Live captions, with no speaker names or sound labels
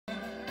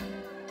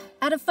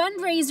At a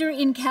fundraiser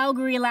in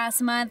Calgary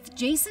last month,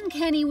 Jason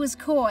Kenney was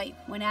coy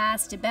when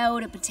asked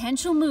about a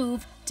potential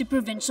move to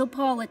provincial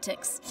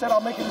politics. Said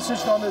I'll make a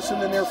decision on this in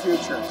the near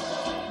future.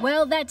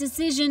 Well, that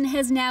decision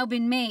has now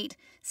been made.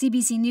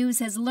 CBC News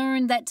has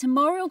learned that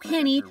tomorrow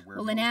Kenney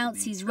will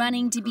announce he's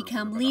running to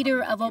become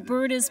leader of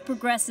Alberta's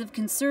Progressive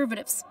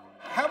Conservatives.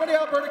 How many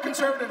Alberta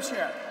Conservatives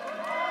here?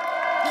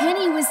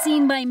 Kenney was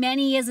seen by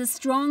many as a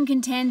strong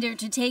contender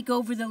to take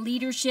over the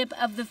leadership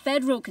of the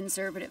federal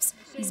Conservatives.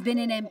 He's been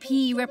an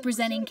MP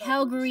representing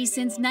Calgary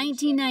since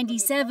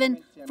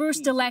 1997,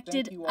 first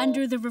elected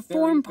under the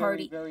Reform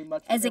Party.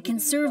 As a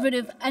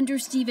Conservative under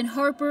Stephen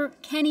Harper,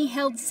 Kenney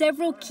held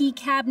several key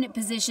cabinet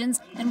positions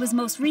and was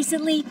most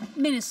recently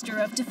Minister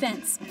of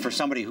Defence. For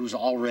somebody who's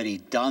already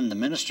done the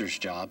minister's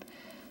job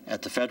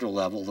at the federal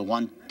level, the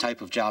one type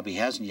of job he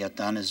hasn't yet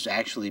done is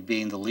actually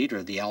being the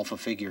leader, the alpha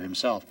figure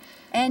himself.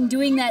 And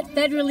doing that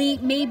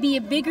federally may be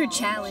a bigger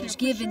challenge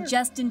given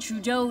Justin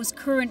Trudeau's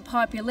current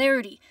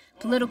popularity.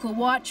 Political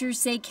watchers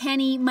say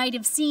Kenney might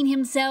have seen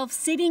himself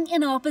sitting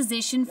in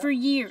opposition for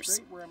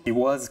years. He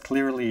was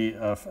clearly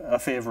a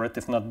favorite,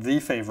 if not the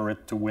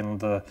favorite, to win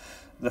the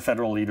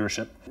federal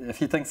leadership. If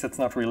he thinks it's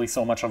not really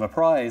so much of a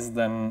prize,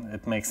 then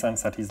it makes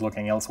sense that he's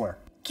looking elsewhere.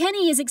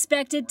 Kenney is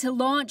expected to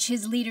launch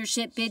his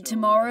leadership bid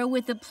tomorrow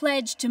with a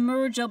pledge to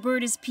merge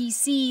Alberta's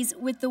PCs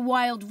with the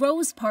Wild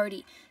Rose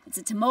Party. It's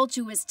a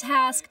tumultuous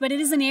task, but it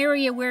is an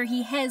area where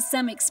he has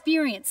some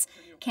experience.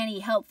 Kenney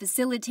helped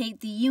facilitate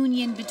the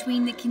union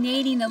between the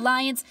Canadian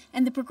Alliance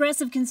and the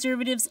Progressive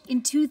Conservatives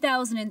in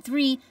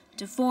 2003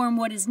 to form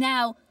what is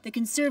now the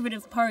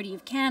Conservative Party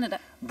of Canada.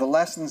 The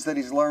lessons that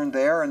he's learned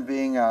there and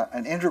being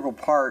an integral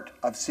part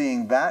of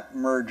seeing that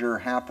merger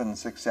happen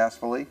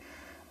successfully,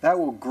 that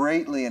will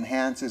greatly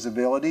enhance his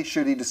ability,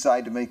 should he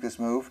decide to make this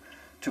move,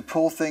 to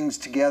pull things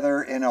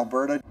together in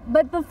Alberta.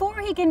 But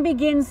before he can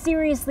begin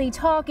seriously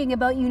talking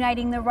about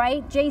uniting the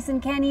right, Jason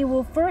Kenney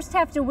will first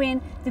have to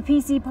win the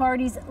PC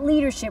Party's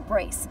leadership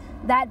race.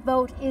 That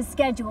vote is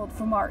scheduled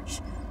for March.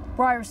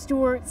 Briar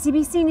Stewart,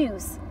 CBC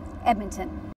News, Edmonton.